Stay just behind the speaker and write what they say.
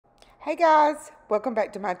Hey guys, welcome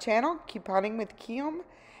back to my channel, Couponing with Kim,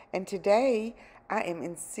 and today I am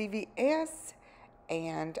in CVS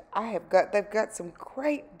and they've got some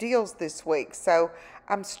great deals this week. So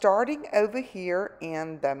I'm starting over here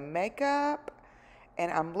in the makeup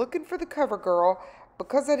and I'm looking for the CoverGirl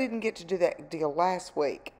because I didn't get to do that deal last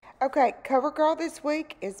week. Okay, CoverGirl this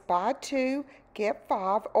week is buy 2, get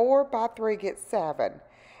 5 or buy 3, get 7.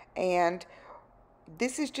 And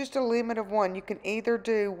this is just a limit of one. You can either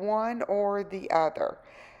do one or the other.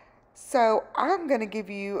 So I'm going to give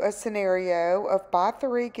you a scenario of buy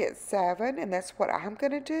 3, get 7, and that's what I'm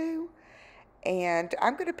going to do. And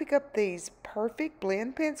I'm going to pick up these perfect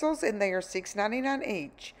blend pencils, and they are $6.99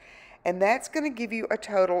 each. And that's going to give you a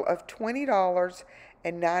total of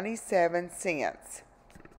 $20.97.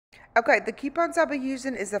 Okay, the coupons I'll be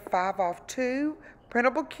using is a 5 off 2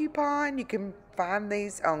 printable coupon. You can find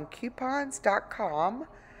these on coupons.com.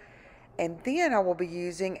 And then I will be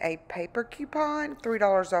using a paper coupon,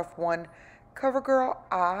 $3 off 1 CoverGirl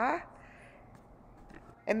eye.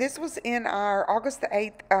 And this was in our August the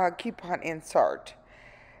 8th coupon insert.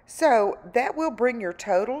 So that will bring your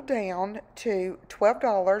total down to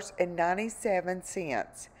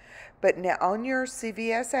 $12.97. But now on your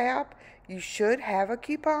CVS app, you should have a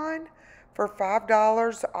coupon for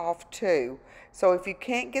 $5 off 2. So if you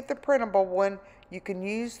can't get the printable one, you can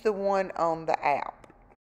use the one on the app.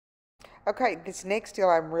 Okay, this next deal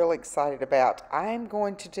I'm really excited about. I'm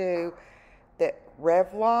going to do the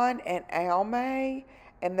Revlon and Almay,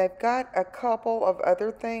 and they've got a couple of other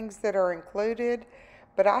things that are included,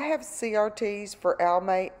 but I have CRTs for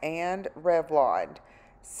Almay and Revlon.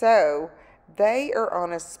 So they are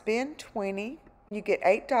on a spend 20. You get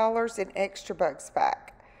 $8 in extra bucks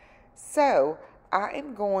back. So I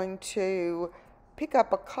am going to pick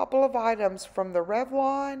up a couple of items from the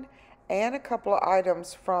Revlon and a couple of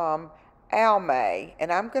items from Almay,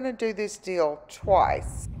 and I'm going to do this deal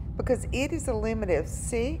twice because it is a limit of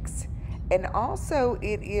 6 and also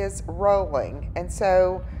it is rolling. And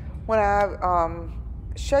so when I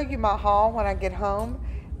show you my haul when I get home,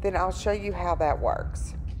 then I'll show you how that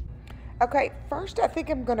works. Okay, first I think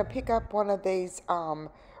I'm going to pick up one of these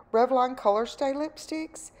Revlon Color Stay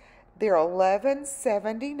lipsticks. They're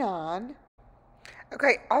 $11.79.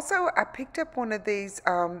 Okay, also I picked up one of these,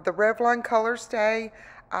 the Revlon Color Stay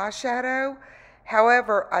eyeshadow.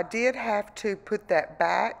 However, I did have to put that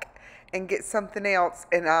back and get something else,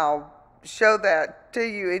 and I'll show that to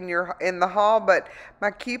you in the haul. But my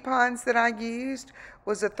coupons that I used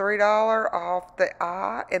was a $3 off the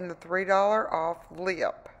eye and the $3 off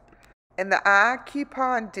lip. And the eye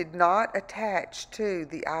coupon did not attach to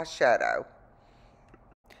the eyeshadow.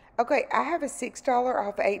 Okay, I have a $6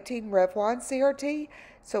 off 18 Revlon CRT.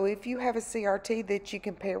 So if you have a CRT that you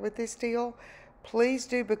can pair with this deal, please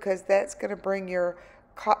do, because that's going to bring your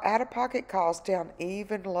out-of-pocket cost down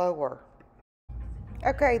even lower.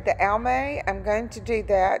 Okay, the Almay, I'm going to do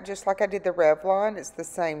that just like I did the Revlon. It's the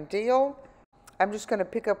same deal. I'm just going to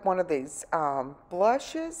pick up one of these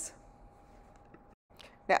blushes.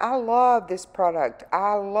 Now, I love this product.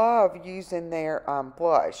 I love using their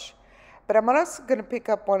blush. But I'm also going to pick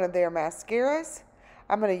up one of their mascaras.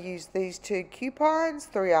 I'm going to use these 2 coupons,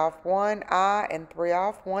 3 off 1 eye and 3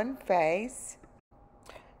 off 1 face.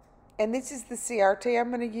 And this is the CRT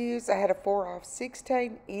I'm going to use. I had a 4 off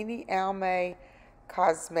 16 any Almay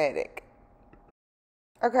cosmetic.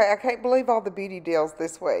 Okay, I can't believe all the beauty deals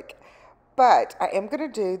this week. But I am going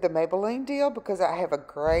to do the Maybelline deal because I have a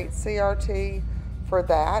great CRT for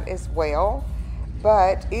that as well.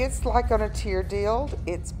 But it's like on a tier deal.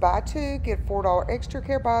 It's buy 2, get $4 extra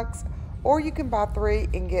care bucks, or you can buy 3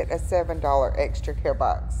 and get a $7 extra care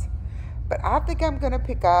bucks. But I think I'm going to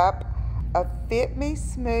pick up a Fit Me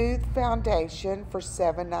Smooth foundation for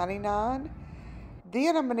 $7.99.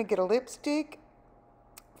 Then I'm going to get a lipstick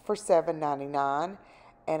for $7.99.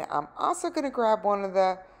 And I'm also going to grab one of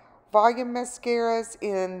the volume mascaras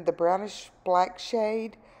in the brownish black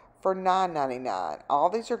shade for $9.99. All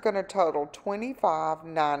these are going to total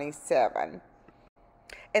 $25.97.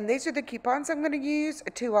 And these are the coupons I'm going to use.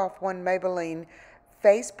 A 2 off 1 Maybelline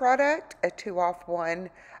face product, a 2 off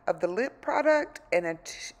 1 of the lip product, and a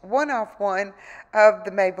 1 off 1 of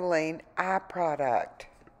the Maybelline eye product.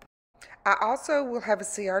 I also will have a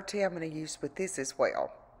CRT I'm going to use with this as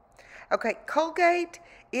well. Okay, Colgate,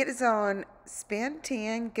 it is on spend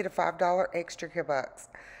 10, get a $5 extra care bucks.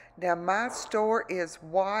 Now my store is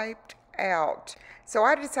wiped out, so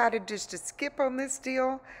I decided just to skip on this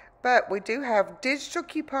deal, but we do have digital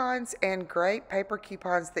coupons and great paper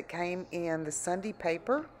coupons that came in the Sunday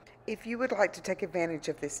paper if you would like to take advantage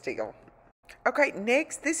of this deal. Okay,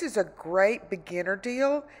 next, this is a great beginner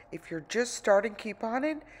deal if you're just starting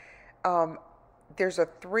couponing. there's a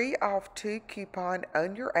 3 off 2 coupon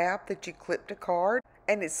on your app that you clip to card,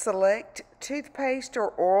 and it's select toothpaste or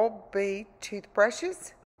Oral-B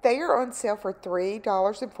toothbrushes. They are on sale for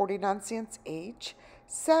 $3.49 each.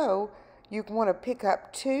 So you want to pick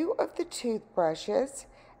up 2 of the toothbrushes,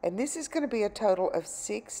 and this is going to be a total of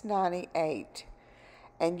 $6.98.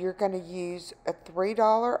 And you're going to use a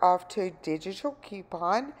 $3 off 2 digital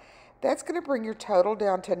coupon. That's going to bring your total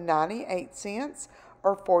down to 98 cents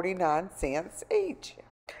or 49 cents each.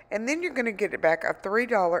 And then you're going to get it back a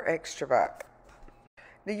 $3 extra buck.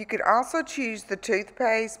 Now you could also choose the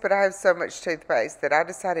toothpaste, but I have so much toothpaste that I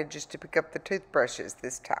decided just to pick up the toothbrushes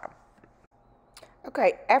this time.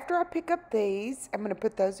 Okay, after I pick up these, I'm going to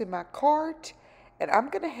put those in my cart, and I'm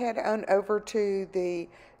going to head on over to the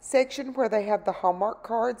section where they have the Hallmark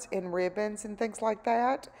cards and ribbons and things like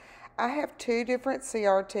that. I have 2 different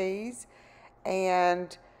CRTs,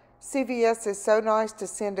 and CVS is so nice to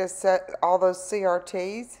send us all those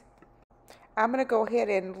CRTs. I'm going to go ahead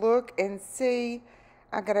and look and see.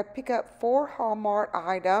 I'm going to pick up 4 Hallmark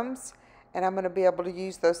items, and I'm going to be able to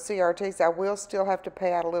use those CRTs. I will still have to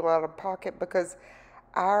pay out a little out of pocket because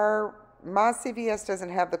my CVS doesn't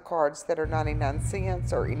have the cards that are 99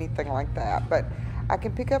 cents or anything like that, but I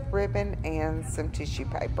can pick up ribbon and some tissue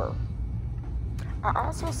paper. I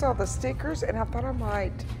also saw the stickers, and I thought I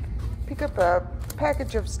might pick up a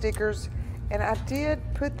package of stickers, and I did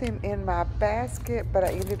put them in my basket, but I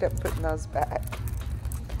ended up putting those back.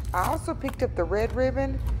 I also picked up the red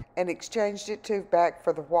ribbon and exchanged it back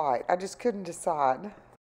for the white. I just couldn't decide.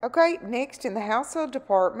 Okay, next in the household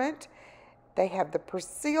department, they have the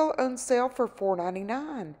Persil on sale for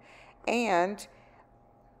 $4.99. And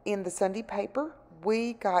in the Sunday paper,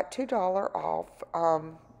 we got $2 off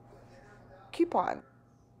coupon.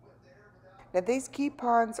 Now these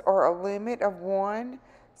coupons are a limit of 1,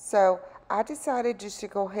 so I decided just to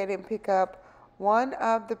go ahead and pick up 1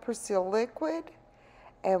 of the Persil liquid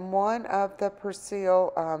and 1 of the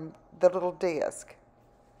Persil, the little disc.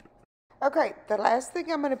 Okay, the last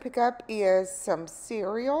thing I'm going to pick up is some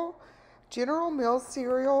cereal. General Mills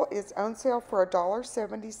cereal is on sale for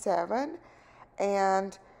 $1.77,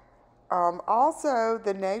 and also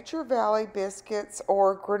the Nature Valley biscuits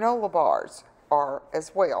or granola bars are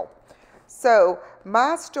as well. So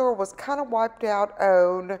my store was kind of wiped out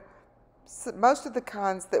on most of the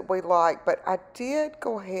kinds that we like, but I did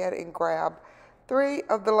go ahead and grab 3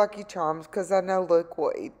 of the Lucky Charms because I know Luke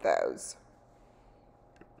will eat those.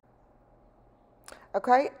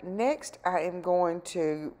 Okay, next I am going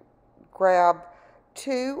to grab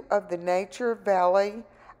 2 of the Nature Valley.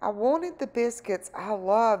 I wanted the biscuits. I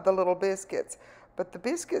love the little biscuits, but the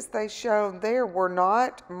biscuits they showed there were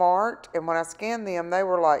not marked, and when I scanned them, they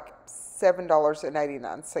were like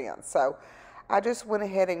 $7.89. So I just went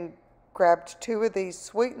ahead and grabbed 2 of these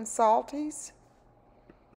sweet and salties.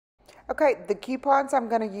 Okay, the coupons I'm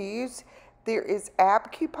going to use, there is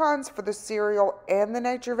app coupons for the cereal and the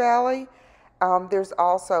Nature Valley. There's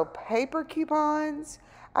also paper coupons.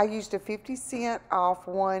 I used a 50-cent off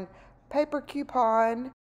 1 paper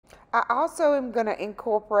coupon. I also am going to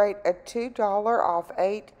incorporate a $2 off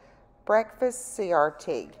 8 breakfast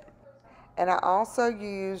CRT. And I also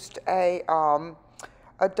used a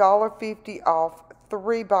 $1.50 off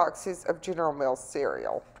 3 boxes of General Mills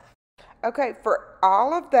cereal. Okay, for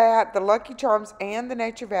all of that, the Lucky Charms and the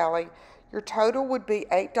Nature Valley, your total would be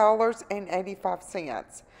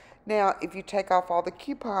 $8.85. Now, if you take off all the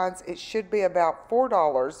coupons, it should be about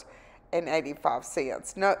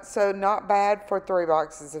 $4.85. So not bad for 3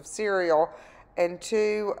 boxes of cereal and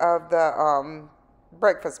 2 of the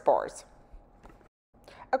breakfast bars.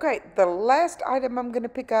 Okay, the last item I'm going to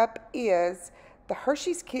pick up is the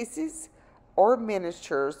Hershey's Kisses or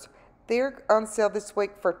miniatures. They're on sale this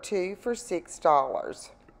week for 2 for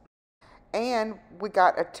 $6. And we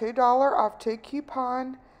got a $2 off 2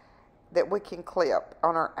 coupon that we can clip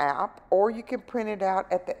on our app, or you can print it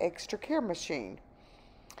out at the extra care machine.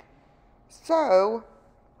 So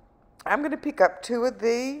I'm going to pick up 2 of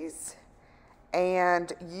these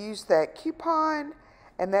and use that coupon,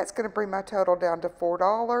 and that's going to bring my total down to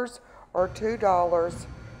 $4 or $2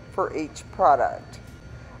 for each product.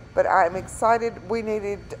 But I'm excited. We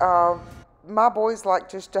needed, my boys like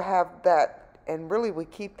just to have that, and really we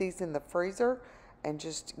keep these in the freezer and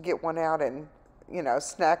just get one out and, you know,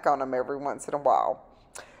 snack on them every once in a while.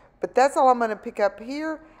 But that's all I'm going to pick up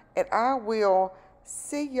here, and I will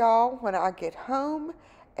see y'all when I get home,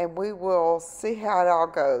 and we will see how it all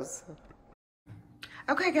goes.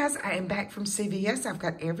 Okay guys, I am back from CVS. I've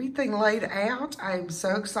got everything laid out. I am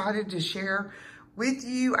so excited to share with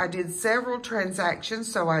you. I did several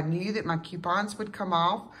transactions, so I knew that my coupons would come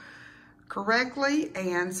off correctly,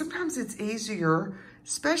 and sometimes it's easier,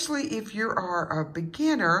 especially if you are a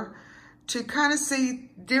beginner, to kind of see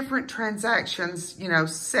different transactions, you know,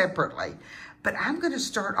 separately. But I'm going to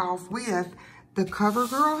start off with the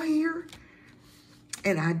CoverGirl here.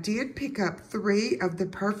 And I did pick up 3 of the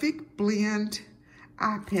Perfect Blend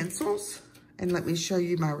eye pencils. And let me show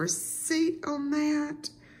you my receipt on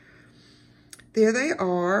that. There they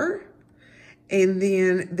are. And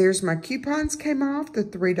then there's my coupons came off, the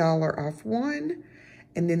 $3 off 1.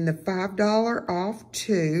 And then the $5 off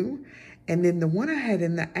 2. And then the one I had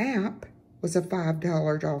in the app was a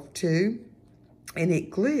 $5 off 2. And it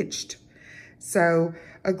glitched. So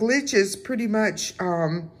a glitch is pretty much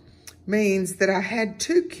means that I had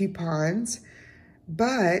 2 coupons,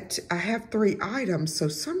 but I have 3 items. So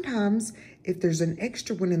sometimes if there's an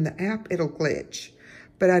extra one in the app, it'll glitch.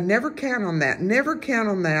 But I never count on that. Never count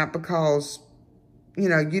on that because, you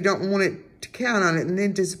know, you don't want it to count on it and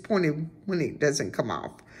then disappointed when it doesn't come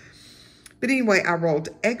off. But anyway, I rolled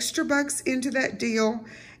extra bucks into that deal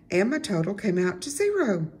and my total came out to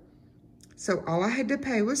 0. So all I had to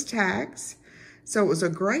pay was tax. So it was a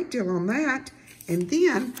great deal on that. And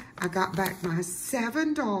then I got back my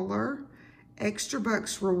 $7 extra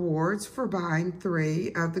bucks rewards for buying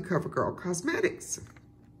 3 of the CoverGirl cosmetics.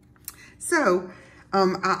 So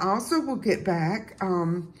I also will get back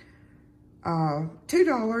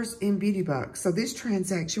 $2 in beauty bucks. So this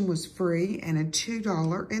transaction was free and a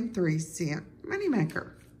 $2.03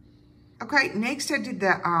 moneymaker. Okay, next I did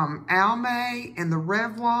the Almay and the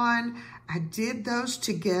Revlon. I did those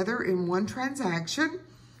together in one transaction.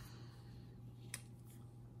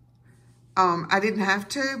 I didn't have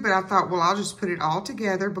to, but I thought, well, I'll just put it all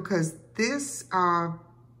together because this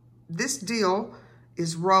deal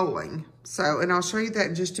is rolling. So, and I'll show you that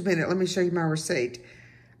in just a minute. Let me show you my receipt.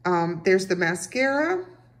 There's the mascara.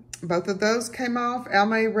 Both of those came off.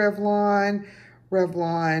 Almay,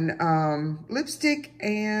 Revlon lipstick,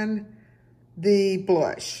 and the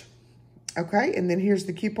blush. Okay, and then here's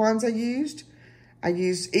the coupons I used. I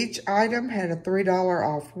used each item, had a $3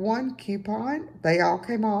 off 1 coupon. They all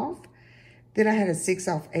came off. Then I had a 6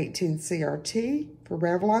 off 18 CRT for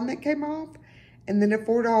Revlon that came off. And then a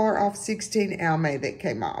 $4 off 16 Almay that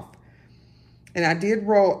came off. And I did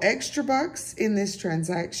roll extra bucks in this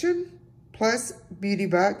transaction, plus beauty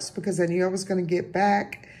bucks, because I knew I was going to get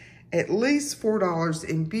back at least $4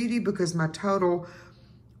 in beauty because my total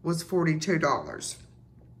was $42.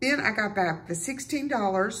 Then I got back the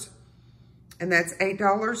 $16, and that's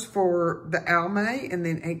 $8 for the Almay and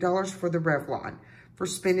then $8 for the Revlon for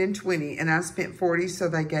spending $20. And I spent $40, so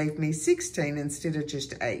they gave me $16 instead of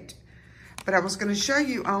just $8. But I was going to show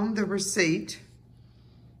you on the receipt,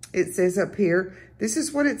 it says up here, this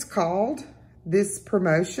is what it's called, this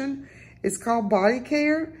promotion. It's called Body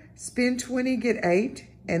Care, spend 20, get 8.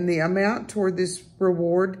 And the amount toward this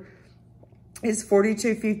reward is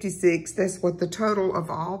 $42.56. That's what the total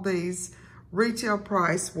of all these retail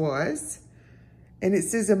price was. And it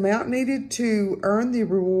says amount needed to earn the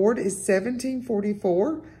reward is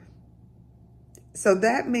 $17.44. So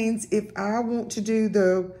that means if I want to do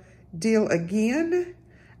the deal again,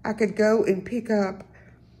 I could go and pick up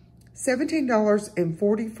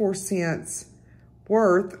 $17.44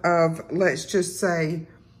 worth of, let's just say,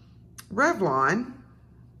 Revlon.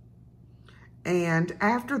 And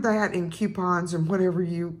after that, in coupons and whatever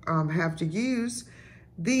you have to use,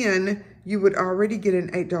 then you would already get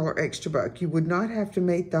an $8 extra buck. You would not have to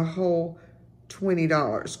make the whole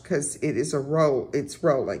 $20 because it is a roll. It's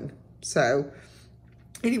rolling. So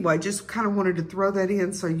anyway, just kind of wanted to throw that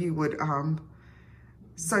in so you would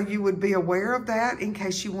be aware of that in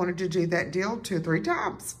case you wanted to do that deal 2 or 3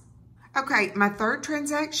 times. Okay, my third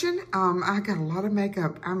transaction, I got a lot of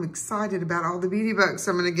makeup. I'm excited about all the beauty bucks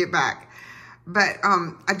I'm going to get back. But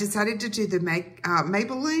I decided to do the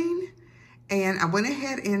Maybelline, and I went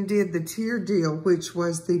ahead and did the tier deal, which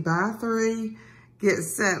was the buy 3, get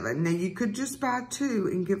 7. Now, you could just buy 2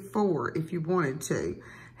 and get 4 if you wanted to.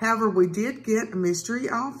 However, we did get a mystery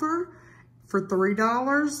offer for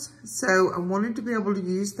 $3, so I wanted to be able to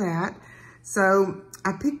use that. So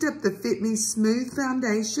I picked up the Fit Me Smooth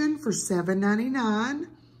Foundation for $7.99.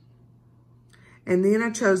 And then I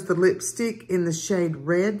chose the lipstick in the shade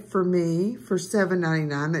Red for Me for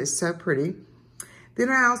 $7.99. That's so pretty. Then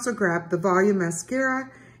I also grabbed the Volume Mascara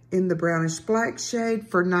in the brownish black shade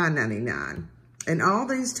for $9.99. And all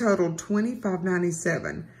these totaled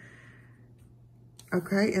 $25.97.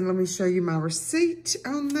 Okay, and let me show you my receipt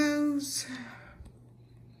on those.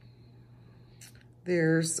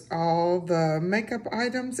 There's all the makeup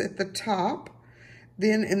items at the top.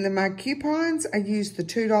 Then in my coupons, I used the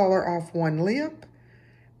 $2 off 1 lip,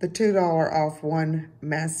 the $2 off one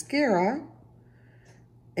mascara.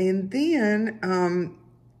 And then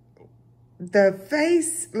the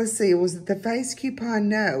face, let's see, was it the face coupon?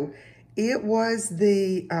 No, it was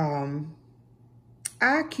the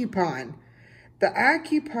eye coupon. The eye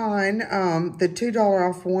coupon, the $2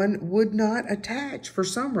 off one, would not attach for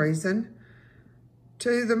some reason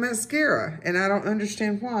to the mascara. And I don't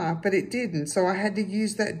understand why, but it didn't. So I had to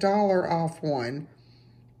use that $1 off one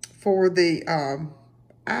for the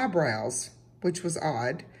eyebrows, which was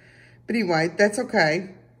odd. But anyway, that's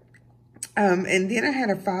okay. And then I had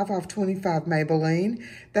a 5 off 25 Maybelline.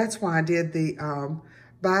 That's why I did the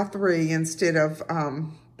buy 3 instead of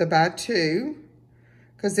the buy 2,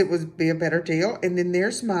 because it would be a better deal. And then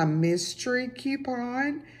there's my mystery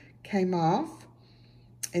coupon, came off.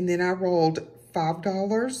 And then I rolled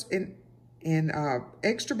 $5 in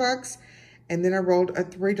extra bucks. And then I rolled a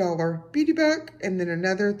 $3 beauty buck, and then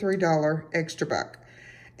another $3 extra buck.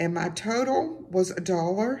 And my total was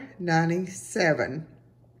 $1.97.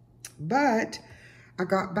 But I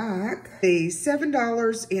got back the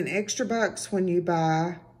 $7 in extra bucks when you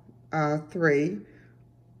buy 3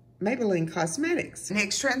 Maybelline Cosmetics.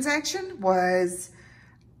 Next transaction was,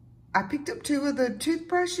 I picked up 2 of the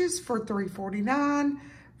toothbrushes for $3.49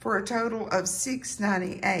 for a total of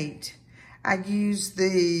 $6.98. I used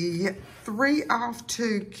the 3 off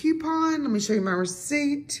 2 coupon. Let me show you my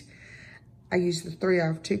receipt. I used the 3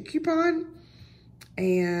 off 2 coupon.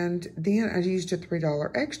 And then I used a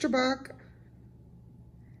 $3 extra buck.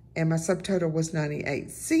 And my subtotal was 98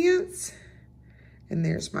 cents. And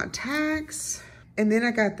there's my tax. And then I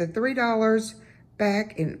got the $3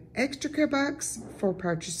 back in extra bucks for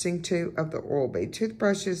purchasing 2 of the Oral-B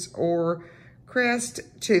toothbrushes or Crest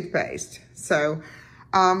toothpaste. So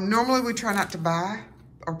normally we try not to buy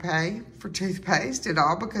or pay for toothpaste at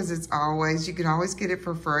all because it's always, you can always get it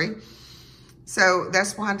for free. So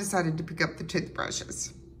that's why I decided to pick up the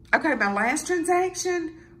toothbrushes. Okay, my last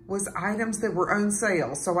transaction was items that were on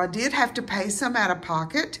sale. So I did have to pay some out of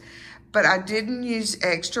pocket, but I didn't use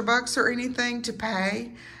extra bucks or anything to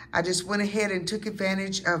pay. I just went ahead and took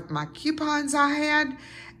advantage of my coupons I had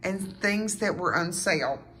and things that were on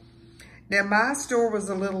sale. Now my store was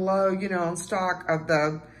a little low, you know, on stock of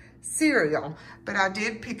the cereal, but I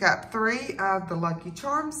did pick up 3 of the Lucky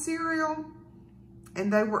Charms cereal,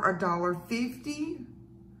 and they were $1.50.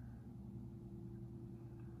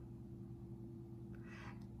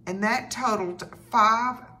 And that totaled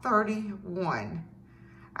 $5.31.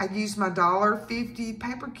 I used my $1.50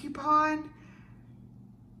 paper coupon.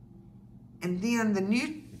 And then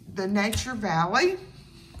the Nature Valley.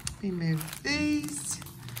 Let me move these.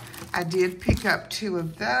 I did pick up 2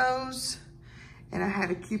 of those. And I had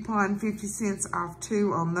a coupon 50 cents off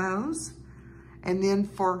 2 on those. And then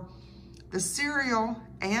for the cereal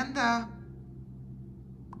and the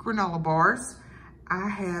granola bars, I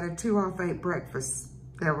had a 2 off 8 breakfast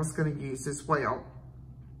that I was going to use as well.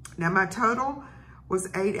 Now my total was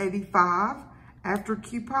 $8.85. After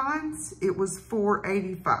coupons, it was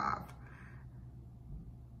 $4.85.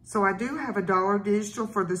 So I do have a $1 digital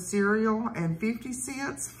for the cereal and 50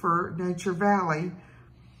 cents for Nature Valley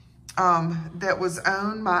that was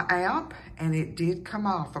on my app, and it did come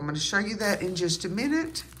off. I'm going to show you that in just a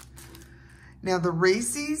minute. Now the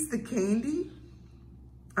Reese's, the candy,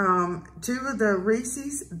 2 of the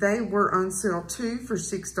Reese's, they were on sale too for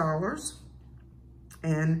 $6.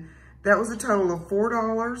 And that was a total of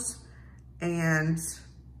 $4. And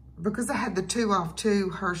because I had the 2 off 2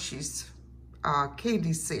 Hershey's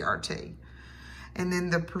candy CRT. And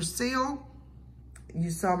then the Persil, you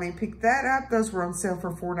saw me pick that up. Those were on sale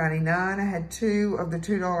for $4.99. I had 2 of the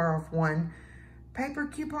 $2 off 1 paper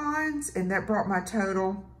coupons, and that brought my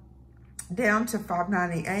total down to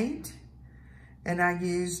 $5.98. And I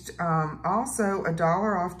used also a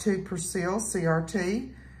 $1 off 2 Persil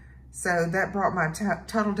CRT. So that brought my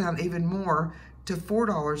total down even more to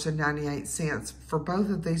 $4.98 for both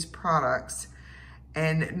of these products.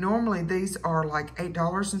 And normally these are like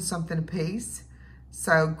 $8 and something a piece.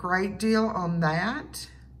 So great deal on that.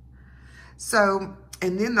 So,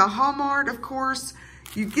 and then the Walmart, of course,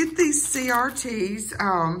 you get these CRTs.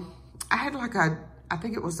 I had like I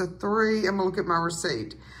think it was a 3, I'm gonna look at my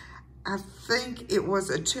receipt. I think it was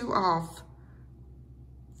a 2 off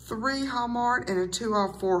 3 Hallmark and a 2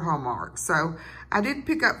 off 4 Hallmark. So I did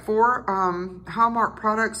pick up 4 Hallmark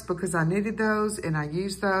products because I needed those and I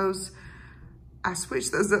used those. I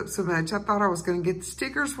switched those up so much. I thought I was gonna get the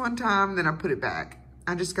stickers one time, then I put it back.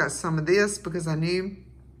 I just got some of this because I knew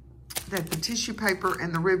that the tissue paper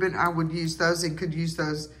and the ribbon, I would use those and could use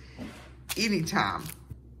those anytime.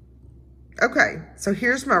 Okay, so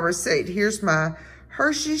here's my receipt. Here's my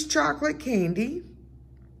Hershey's chocolate candy.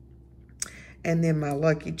 And then my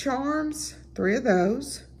Lucky Charms, 3 of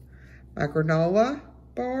those. My granola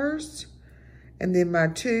bars. And then my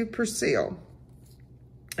 2 Persil.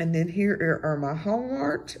 And then here are my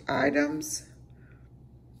Hallmark items.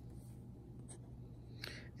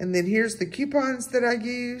 And then here's the coupons that I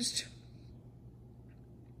used.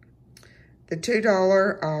 The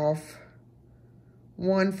 $2 off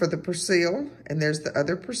 1 for the Persil, and there's the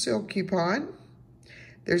other Persil coupon.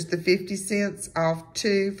 There's the 50 cents off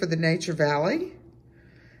 2 for the Nature Valley.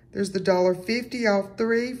 There's the $1.50 off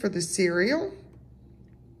 3 for the cereal.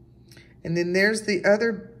 And then there's the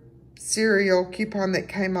other cereal coupon that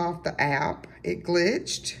came off the app. It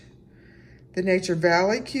glitched. The Nature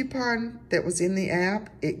Valley coupon that was in the app,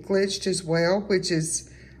 it glitched as well, which is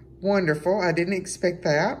wonderful. I didn't expect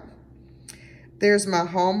that. There's my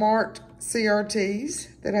Hallmark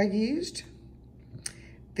CRTs that I used.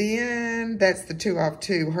 Then that's the 2 off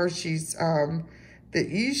 2 Hershey's that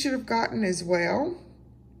you should have gotten as well,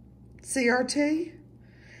 CRT.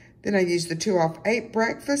 Then I used the 2 off 8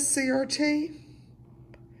 breakfast CRT.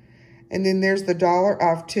 And then there's the $1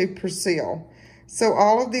 off 2 Persil. So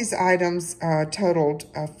all of these items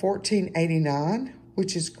totaled $14.89,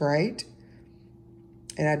 which is great.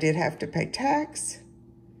 And I did have to pay tax.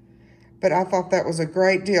 But I thought that was a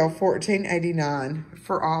great deal, $14.89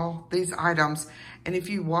 for all these items. And if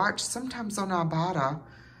you watch, sometimes on Ibotta,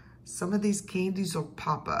 some of these candies will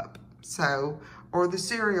pop up. So, or the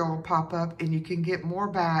cereal will pop up and you can get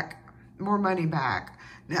more money back.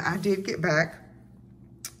 Now, I did get back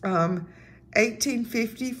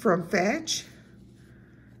 $18.50 from Fetch.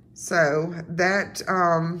 So that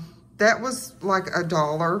was like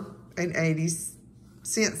 $1.80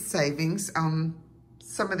 savings on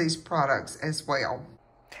some of these products as well.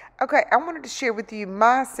 Okay, I wanted to share with you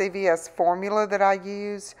my CVS formula that I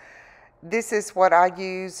use. This is what I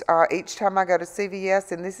use each time I go to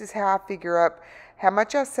CVS, and this is how I figure up how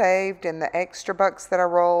much I saved and the extra bucks that I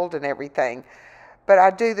rolled and everything. But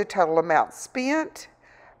I do the total amount spent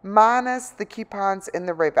minus the coupons and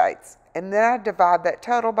the rebates. And then I divide that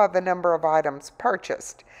total by the number of items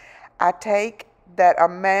purchased. I take that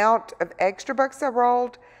amount of extra bucks I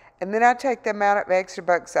rolled, and then I take the amount of extra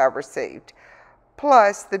bucks I received,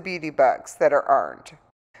 plus the beauty bucks that are earned.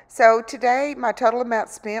 So today, my total amount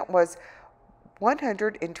spent was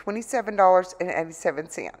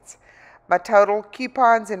 $127.87. My total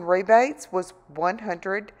coupons and rebates was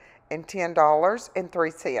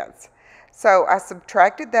 $110.03. So I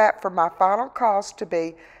subtracted that from my final cost to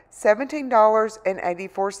be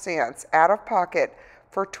 $17.84 out of pocket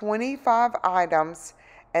for 25 items,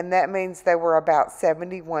 and that means they were about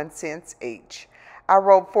 71 cents each. I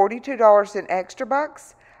rolled $42 in extra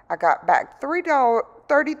bucks. I got back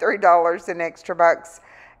 $33 in extra bucks,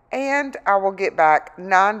 and I will get back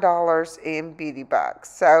 $9 in beauty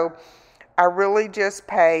bucks. So I really just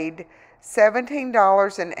paid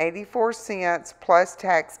 $17.84 plus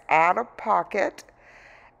tax out of pocket,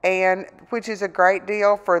 and which is a great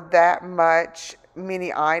deal for that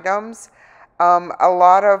many items. A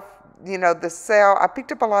lot of, the sale, I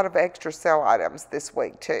picked up a lot of extra sale items this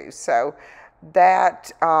week too. So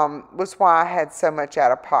that was why I had so much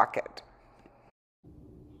out of pocket.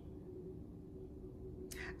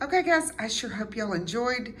 Okay guys, I sure hope y'all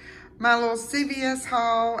enjoyed my little CVS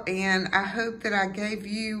haul, and I hope that I gave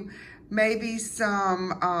you maybe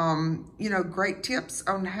some, great tips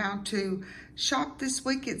on how to shop this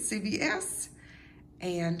week at CVS.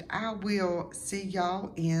 And I will see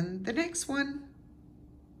y'all in the next one.